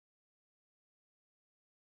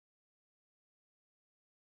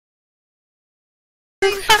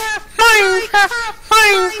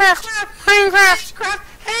Minecraft.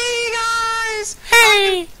 Hey guys!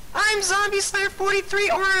 Hey! I'm Zombie Slayer 43,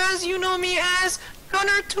 or as you know me as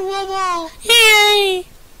Gunner to a Wall. Yay!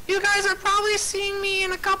 You guys are probably seeing me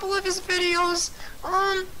in a couple of his videos.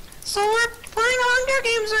 So we're playing Hunger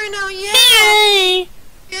Games right now. Yay!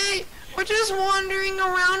 Yay! We're just wandering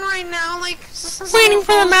around right now, like Waiting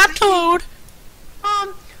for the map to load.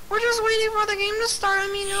 We're just waiting for the game to start. I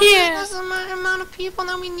mean, Yeah. there's the amount of people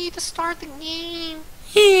that we need to start the game.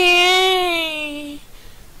 Yay!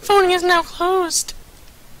 Voting is now closed.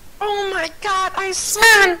 Oh my god, I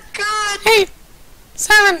swear to God. 8,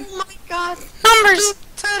 7. Oh my god. Numbers. Dude,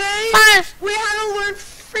 today, 5. we had to learn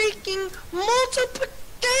freaking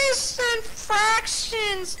multiplication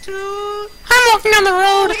fractions, dude. I'm walking down the road.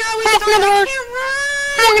 Oh my god, I'm walking down the road. can't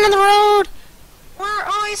run. I'm walking down the road. Where?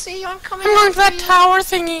 Oh, I see you. I'm coming. I'm going for that you. tower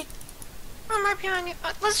thingy. I'm right behind you.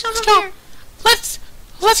 Let's jump Let's over go. here.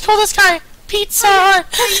 Let's kill this guy. Pizza. There's a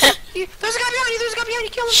guy behind you. There's a guy behind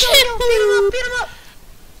you. Kill him. Shit. Kill him. Beat him up.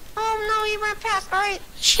 Oh no, he ran past. All right.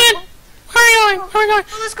 Shit. Where are you going? Where are we going?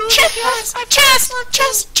 Oh, let's go. Chest.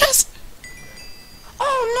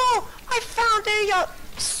 Oh no! I found a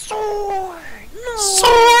sword. No.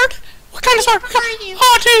 Sword? What kind of sword? Behind you.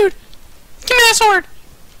 Oh, dude. Give me that sword.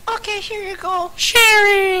 Okay, here you go.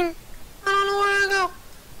 Sharing. I don't know where to go.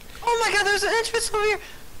 Oh my god, there's an entrance over here.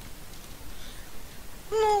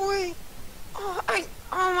 No way.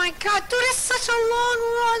 Oh my god, dude, it's such a long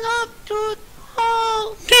run up, dude.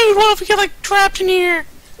 Oh. Dude, what if we get like trapped in here?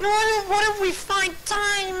 What if we find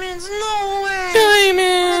diamonds? No way.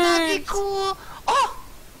 Diamonds. That'd be cool. Oh,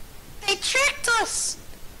 they tricked us.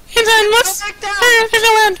 And then let's. Go back down. There's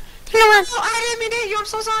no end. There's no end. Oh, I didn't mean to hit you. I'm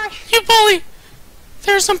so sorry. You bully.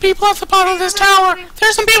 There's some people at the bottom of this tower.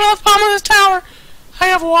 There's some people at the bottom of this tower. I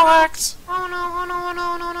have a wall axe. Oh no.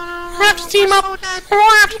 We have to team up. So dead. We're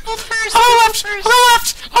left. People first. On the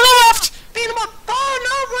left. Beat him up. Oh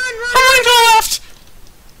no, run. I'm going to the left.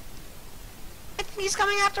 I think he's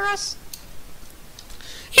coming after us.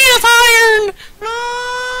 He has iron. No.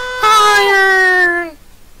 Iron.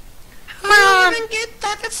 How do you even get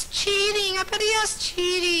that? That's cheating. I bet he has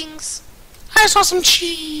cheatings. I saw some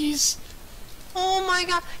cheese. Oh my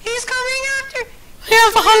god. He's coming after. I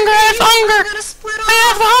have the hunger. I'm gonna split off. I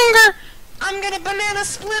have the hunger. I'm gonna banana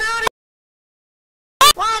split out.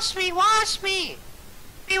 Watch me.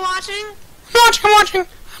 Be watching? I'm watching.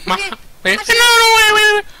 Okay. Wait. No,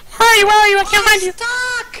 wait. Where are you? I can't find you.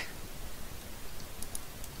 Stuck.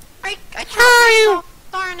 I Where are you?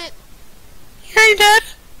 Darn it. Are you dead?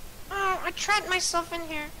 Oh, I trapped myself in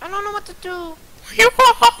here. I don't know what to do. Are you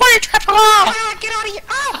trapped alive? Ah, get out of here.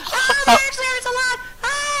 Oh, there's a lot.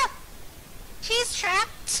 Ah, she's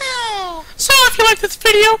trapped too. So if you like this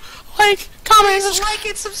video, like, comment, and Please subscribe. like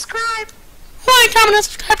and subscribe. Like, comment, and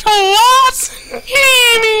subscribe to Watson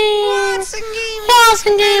Gaming. Watson Gaming.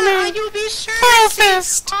 Gaming. You'll be sure Full to see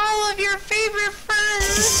fist. all of your favorite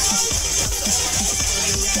friends.